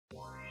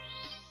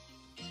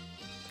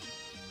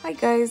Hi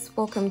guys,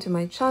 welcome to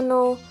my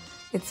channel.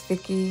 It's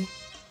Vicky.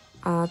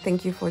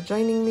 Thank you for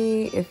joining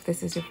me. If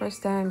this is your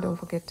first time, don't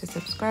forget to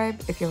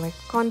subscribe if you like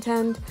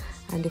content,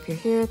 and if you're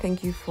here,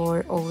 thank you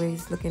for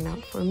always looking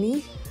out for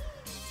me.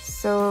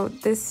 So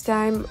this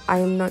time I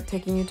am not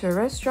taking you to a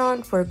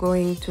restaurant. We're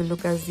going to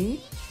Lugazi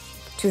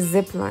to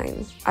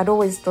zipline. I'd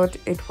always thought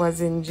it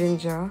was in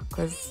Jinja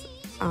because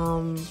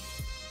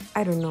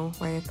I don't know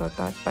why I thought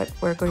that, but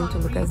we're going to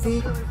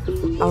Lugazi.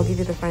 I'll give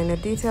you the finer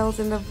details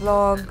in the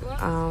vlog.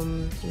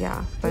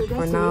 Yeah, but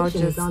for now,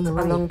 just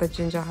along the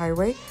Jinja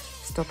Highway,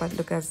 stop at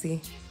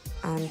Lugazi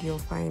and you'll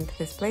find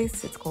this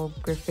place. It's called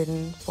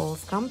Griffin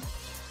Falls Camp,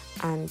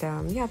 and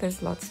yeah,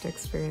 there's lots to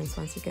experience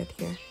once you get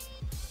here.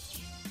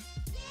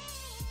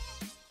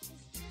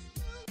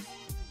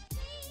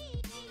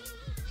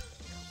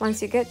 Once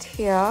you get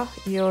here,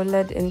 you're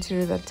led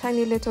into the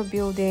tiny little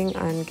building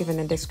and given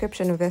a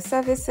description of their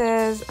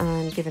services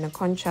and given a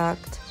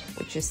contract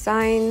which you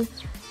sign,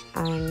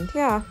 and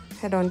yeah,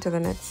 head on to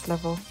the next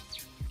level.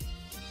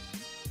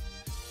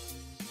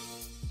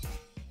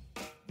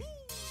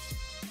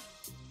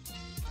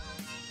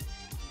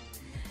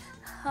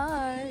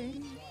 Hi.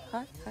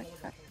 Hi.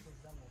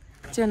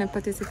 Do you want to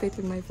participate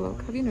in my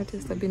vlog? Have you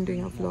noticed I've been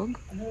doing a vlog?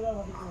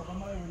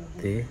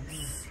 This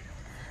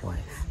wife.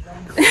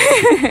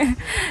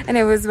 And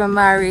it was we're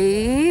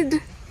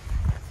married.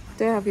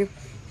 Do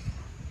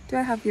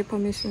I have your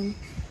permission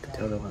To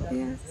tell the world.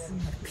 Yes.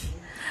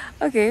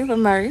 Okay, we're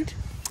married,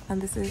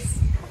 and this is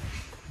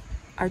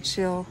our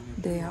chill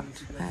day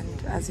out.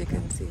 And as you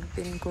can see, we've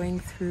been going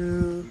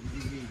through,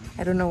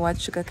 I don't know what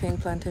sugarcane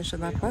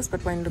plantation that was,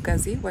 but we're in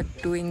Lugazi. We're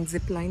doing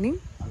zip lining.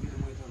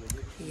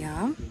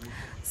 Yeah.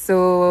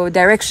 So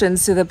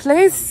directions to the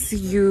place: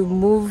 you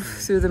move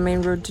through the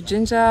main road to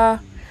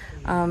Jinja.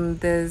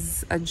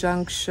 There's a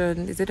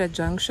junction. Is it a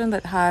junction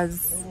that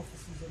has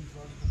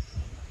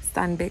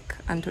Stanbic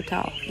and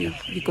Total?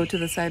 You go to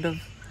the side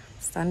of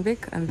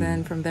Stanbic, and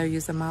then from there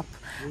use a map.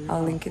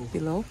 I'll link it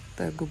below,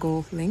 the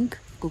Google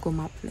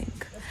Map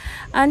link.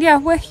 And yeah,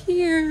 we're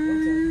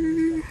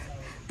here.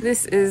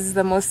 This is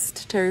the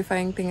most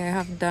terrifying thing I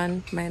have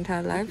done my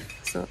entire life,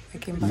 so I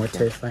came back. More here.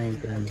 terrifying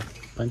than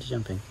bungee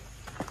jumping.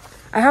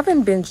 I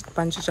haven't been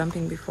bungee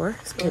jumping before,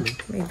 so Really?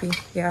 maybe,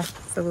 yeah,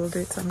 so we'll do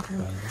it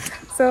sometime.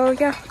 So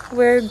yeah,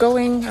 we're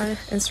going, our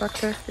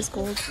instructor is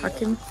called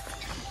Hakim.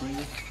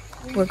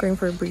 We're going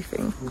for a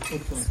briefing,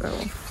 so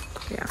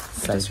yeah,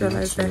 I just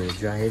realized that.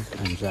 Drive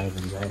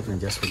and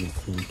just when you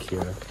think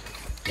you're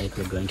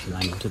likely going to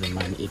run into the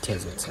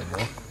man-eaters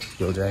whatsoever,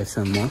 you'll drive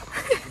some more,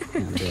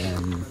 and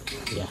then,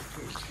 yeah,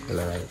 you'll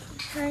arrive.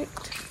 Right,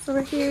 so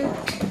we're here.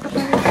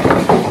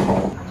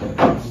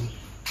 Bye-bye.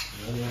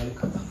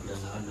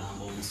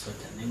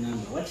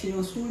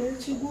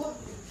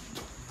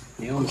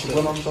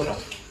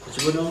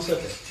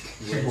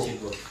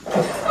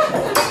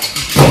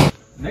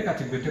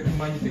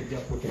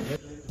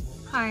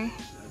 Hi.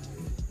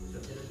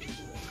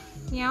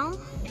 Meow.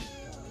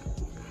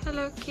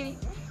 Hello, kitty.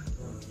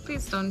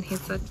 Please don't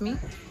hiss at me.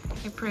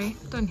 I pray.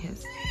 Don't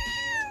hiss.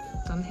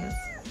 Don't hiss.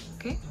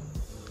 Okay?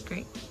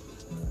 Great.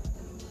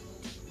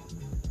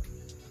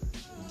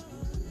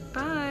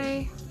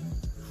 Bye.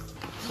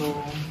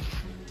 So,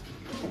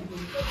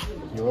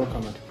 you're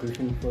welcome at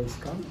Griffin Falls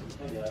Camp.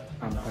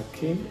 I'm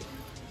Hakim.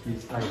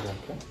 It's Isaac.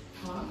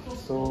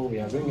 So we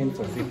are going in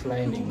for zip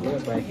lining,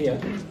 whereby here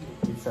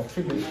it's a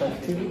tribute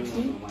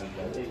activity,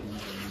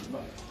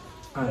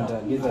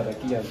 and these are the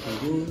gears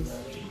we use.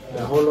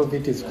 The whole of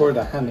it is called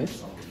a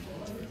harness.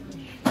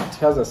 It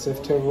has a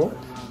safety rope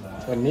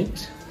on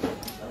it,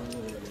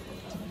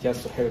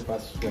 just to help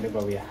us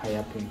whenever we are high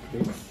up in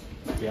place.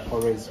 We are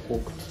always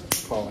hooked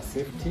for our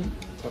safety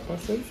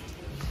purposes.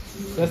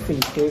 Just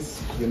in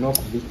case you knock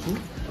Vicky,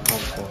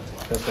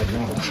 that's a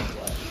no.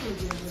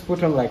 It's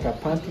put on like a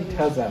panty. It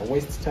has a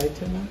waist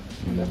tightener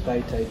and a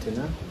thigh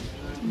tightener.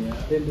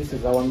 Then this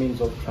is our means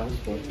of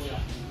transport.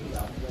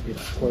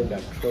 It's called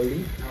a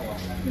trolley.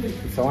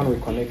 It's the one we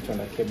connect on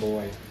a cable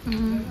wire.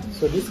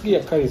 So this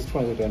gear carries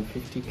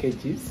 250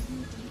 kgs,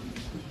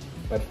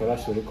 but for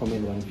us we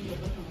recommend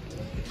 150.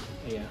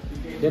 Yeah.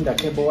 Then the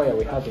cable wire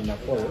we have in the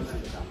forest,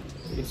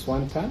 it's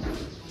 1 ton.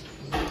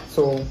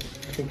 So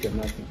I think you're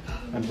nothing.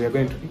 And we're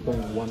going to be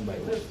going one by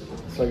one.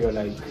 So you're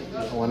like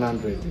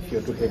 100 if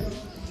you're too heavy.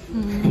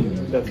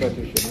 That's what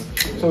you should know.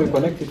 So we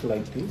connect it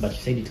like this. But you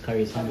said it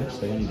carries how much?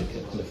 So you need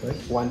the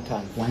first? 1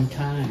 ton. 1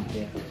 ton.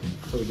 Yeah.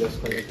 So we just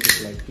connect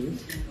it like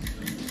this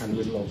and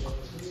we lock.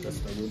 That's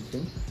the good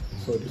thing.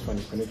 So this one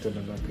is connected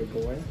on the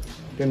cable wire.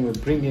 Then we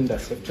bring in the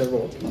safety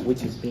rope,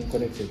 which is being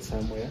connected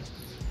somewhere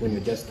when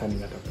you're just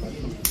standing at a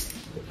platform.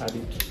 We add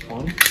it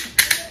on.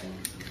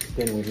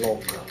 Then we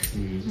lock.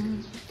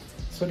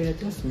 So there are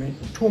just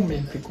two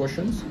main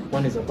precautions.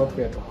 One is about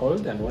where to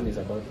hold and one is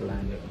about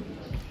landing.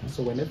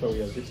 So whenever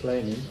we are zip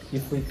lining,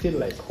 if we feel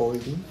like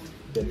holding,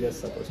 we're just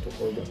supposed to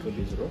hold onto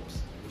these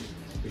ropes.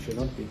 We should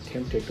not be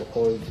tempted to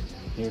hold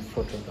in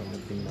front of the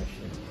moving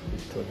machine.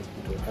 It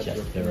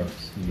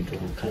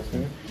will cut,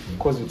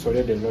 because it's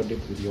already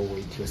loaded with your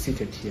weight. You're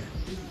seated here.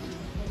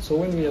 So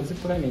when we are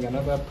ziplining,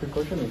 another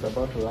precaution is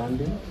about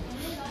landing.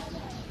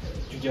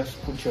 You just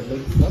put your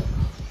legs up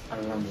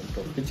and land on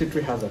top. Each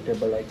tree has a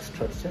table-like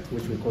structure,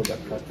 which we call the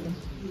platform.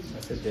 I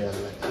said there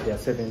are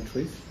 7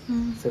 trees,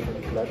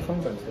 7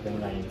 platforms, and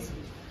 7 lines.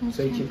 Okay.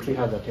 So each tree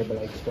has a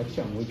table-like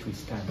structure on which we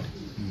stand.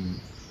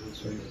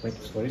 So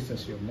for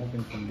instance, you're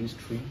moving from this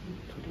tree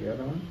to the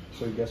other one.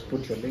 So you just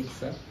put your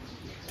legs up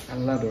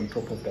and land on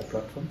top of the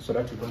platform so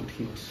that you don't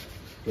hit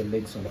your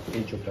legs on the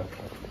edge of the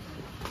platform.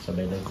 So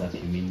by legs up,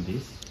 you mean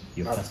this?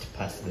 You first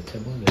pass the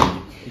table,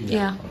 then you...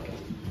 Yeah. Okay.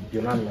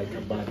 You land like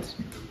a bird.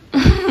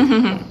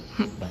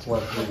 But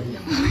Well,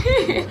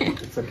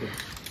 it's okay.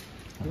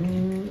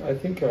 I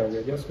think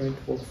we're just going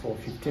to walk for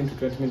 15 to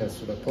 20 minutes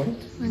to the point.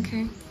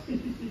 Okay.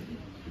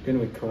 Then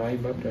we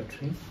climb up the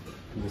tree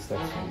and we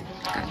start swimming.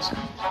 Gotcha.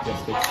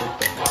 Just take step.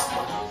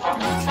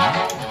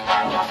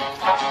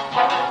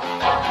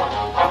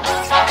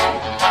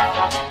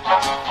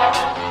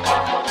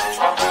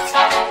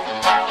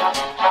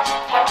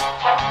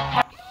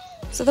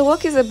 So the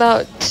walk is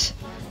about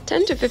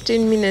 10 to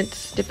 15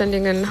 minutes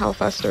depending on how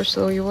fast or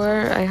slow you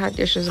were. I had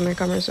issues with my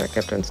camera, so I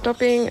kept on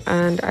stopping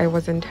and I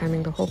wasn't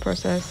timing the whole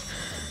process.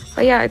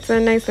 But yeah, it's a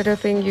nice little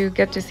thing. You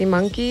get to see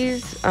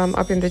monkeys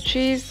up in the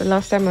trees. The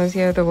last time I was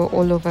here, they were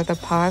all over the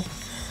path.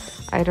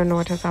 I don't know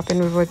what has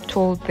happened. We were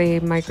told they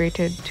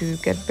migrated to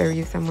get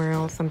buried somewhere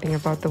else, something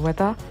about the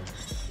weather.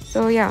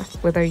 So yeah,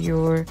 whether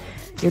you're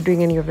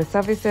doing any of the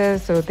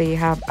services, so they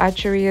have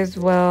archery as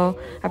well.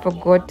 I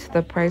forgot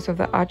the price of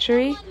the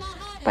archery.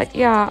 But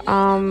yeah,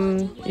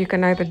 you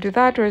can either do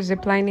that or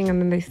zip lining, and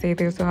then they say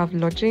they also have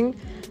lodging,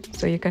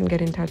 so you can get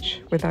in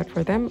touch with that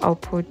for them. I'll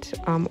put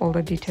all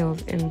the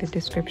details in the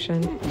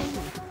description.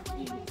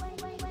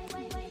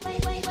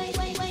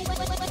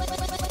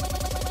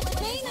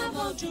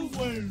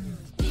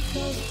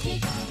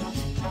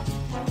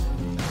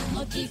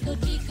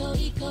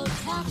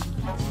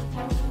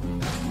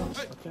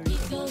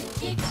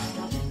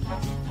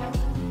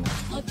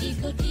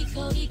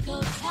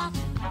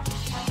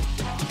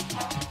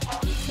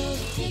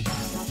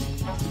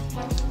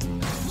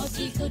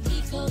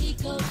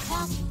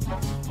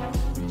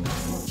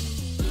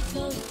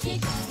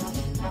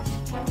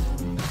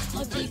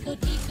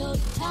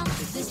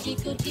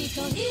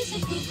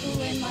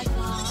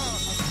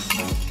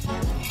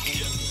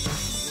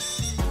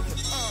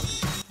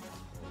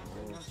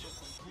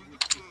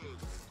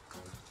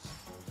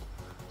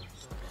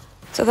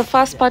 So the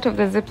first part of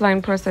the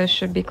zipline process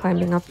should be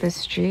climbing up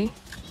this tree.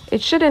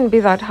 It shouldn't be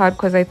that hard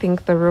because I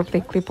think the rope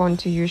they clip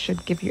onto you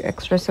should give you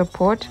extra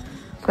support.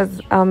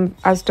 Because I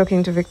was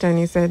talking to Victor and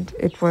he said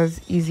it was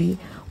easy.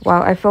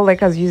 While I felt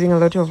like I was using a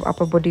lot of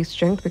upper body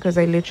strength because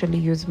I literally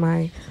use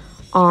my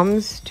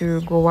arms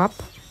to go up.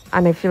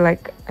 And I feel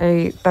like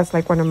that's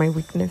like one of my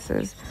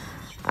weaknesses.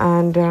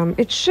 And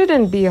it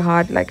shouldn't be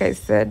hard, like I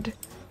said.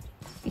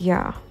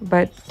 Yeah,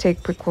 but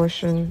take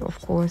precaution, of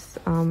course.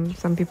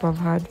 Some people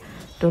have had,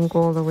 don't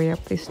go all the way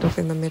up, they stop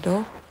in the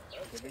middle.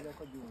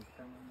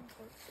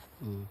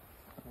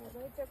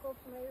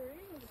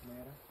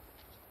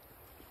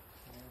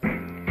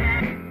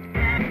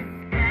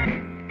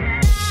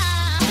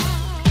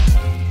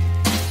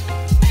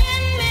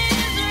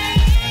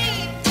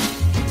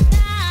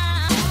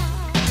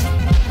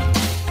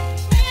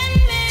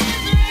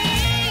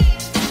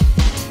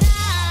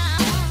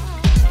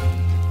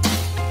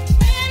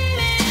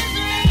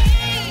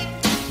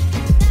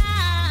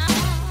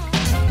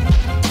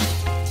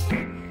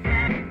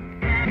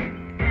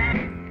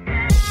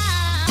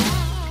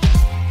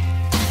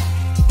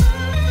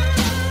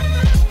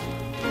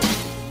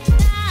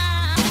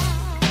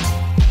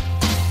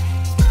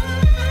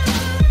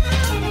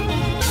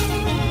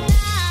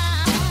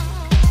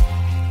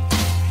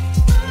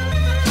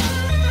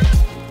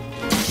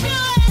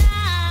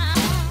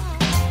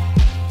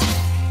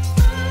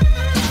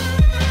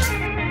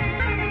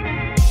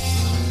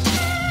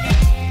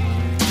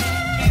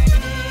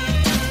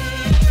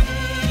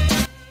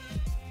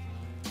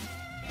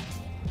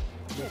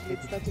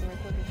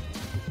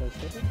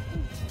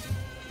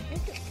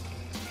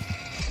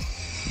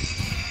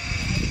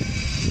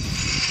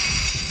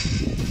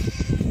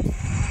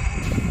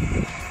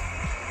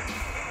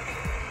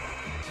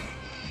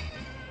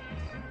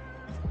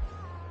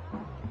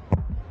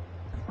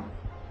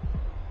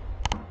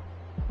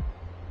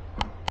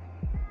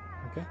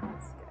 Okay.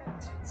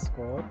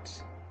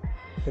 Scott.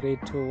 3,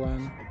 2,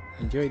 1.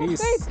 Enjoy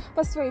this.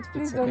 Wait,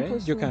 please It's don't okay.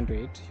 push You me. can do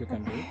it. You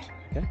can do it.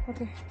 Okay.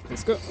 Okay.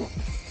 Let's go.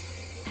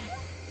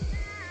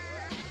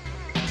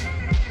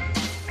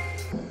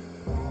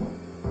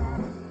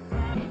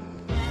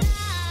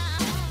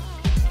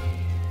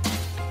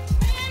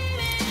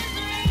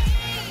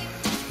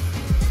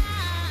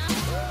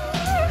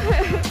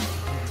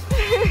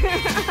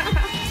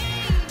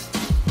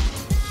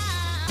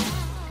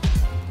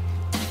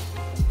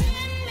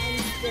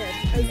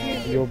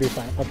 You'll be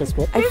fine. Okay,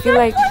 spot. I feel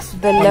like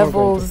the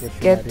levels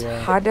get get an idea.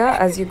 harder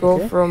as you go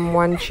Okay. from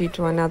one tree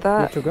to another.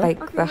 Good to go?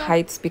 Like the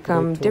heights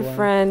become 3, 2, 1.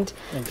 different,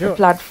 Thank the you.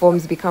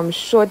 platforms become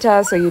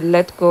shorter, so you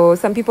let go.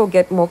 Some people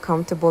get more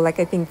comfortable. Like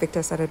I think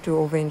Victor started to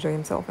over enjoy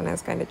himself, and I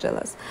was kind of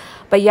jealous.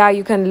 But yeah,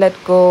 you can let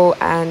go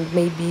and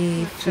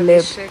maybe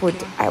flip.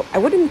 I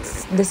wouldn't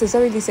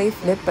necessarily say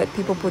flip, but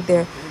people put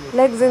their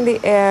legs in the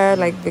air.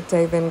 Like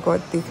Victor even got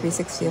the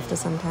 360 after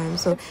some time,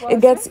 so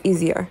it gets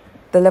easier.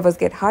 The levels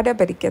get harder,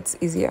 but it gets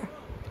easier.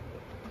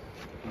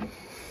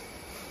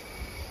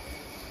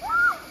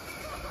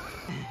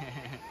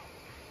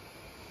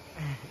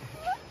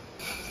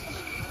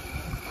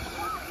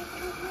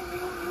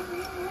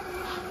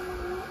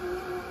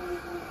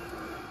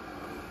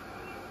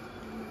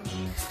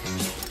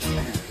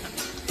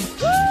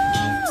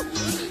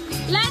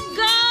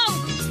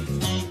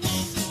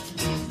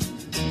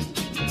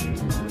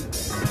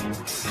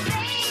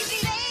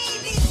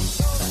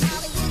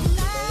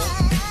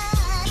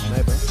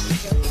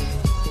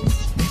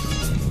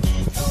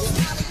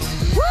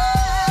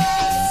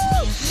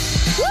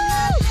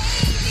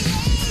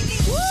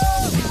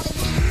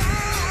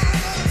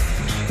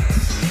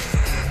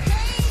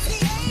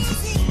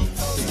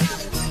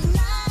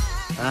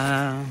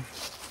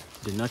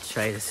 Do not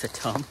try this at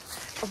home.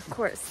 Of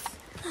course.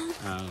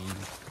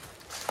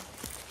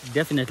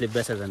 Definitely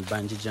better than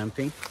bungee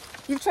jumping.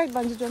 You've tried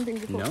bungee jumping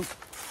before? No,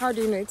 How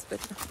do you know it's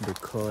better?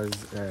 because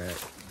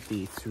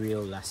the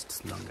thrill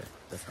lasts longer.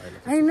 That's how I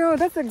look at I it. know,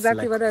 that's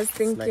exactly It's like- what I was it's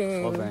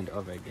thinking. like over and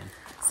over again.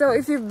 So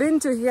if you've been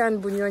to here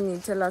and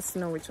Bunyonyi, tell us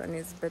know which one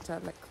is better,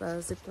 like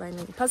the zip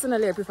lining.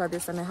 Personally, I prefer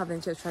this, and I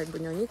haven't yet tried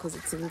Bunyonyi because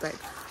it seems like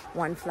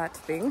one flat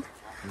thing.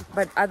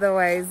 But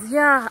otherwise,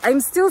 yeah, I'm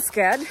still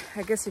scared.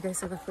 I guess you guys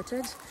saw the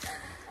footage.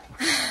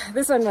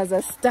 This one was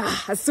a star,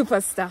 a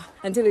superstar,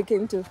 until it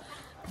came to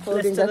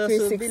holding the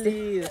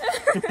 360.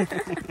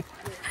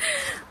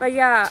 But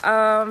yeah,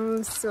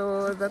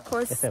 so the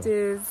cost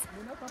is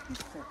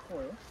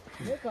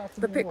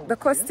the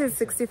cost is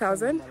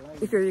 60,000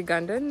 if you're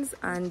Ugandans,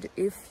 and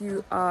if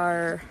you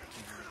are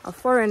a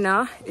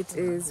foreigner, it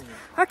is.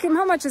 Hakim,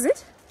 how much is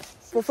it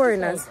for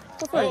foreigners?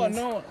 For foreigners.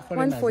 no,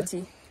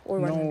 140 or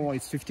 100. No,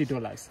 it's $50.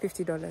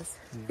 $50.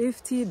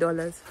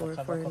 $50 for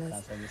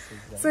foreigners.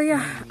 So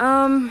yeah,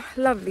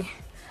 lovely.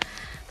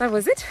 That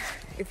was it.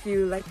 If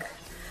you like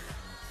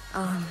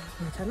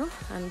my channel,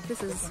 and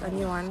this is a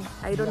new one.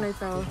 I don't know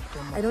if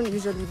I don't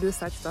usually do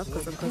such stuff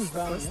because of course the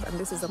cost, and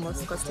this is the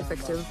most cost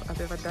effective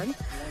I've ever done.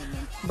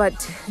 But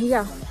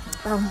yeah,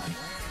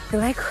 if you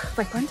like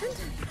my content,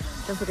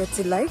 don't forget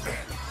to like,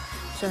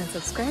 share and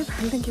subscribe,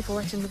 and thank you for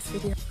watching this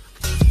video.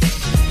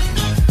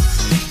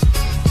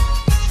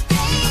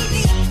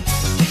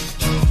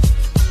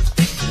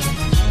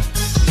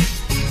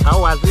 How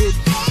was it?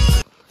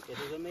 It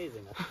was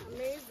amazing, actually.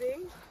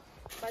 Amazing,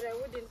 but I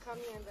wouldn't come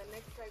here in the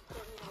next 5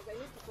 minutes. I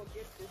need to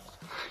forget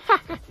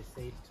this. She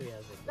said 2 years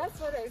ago. That's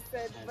what I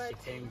said, And but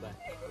she came back.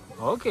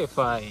 Okay,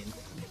 fine.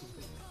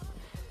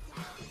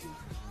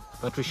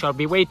 But we shall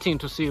be waiting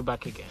to see you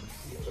back again.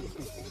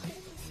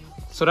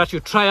 So that you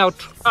try out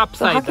so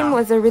upside Hakim down.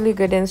 was a really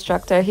good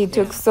instructor. He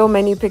took so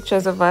many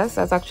pictures of us.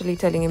 I was actually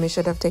telling him he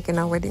should have taken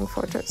our wedding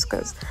photos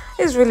because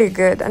he's really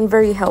good and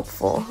very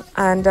helpful.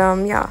 And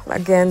yeah,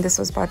 again, this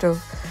was part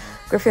of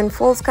Griffin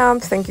Falls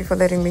Camp. Thank you for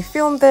letting me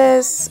film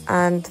this.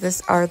 And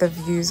these are the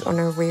views on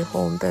our way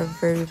home. They're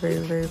very, very,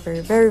 very, very,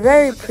 very,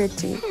 very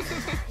pretty.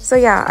 So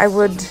yeah, I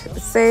would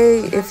say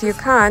if you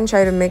can,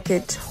 try to make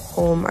it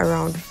home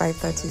around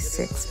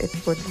 5:36.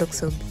 It would look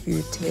so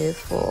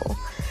beautiful.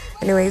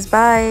 Anyways,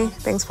 bye.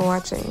 Thanks for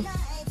watching.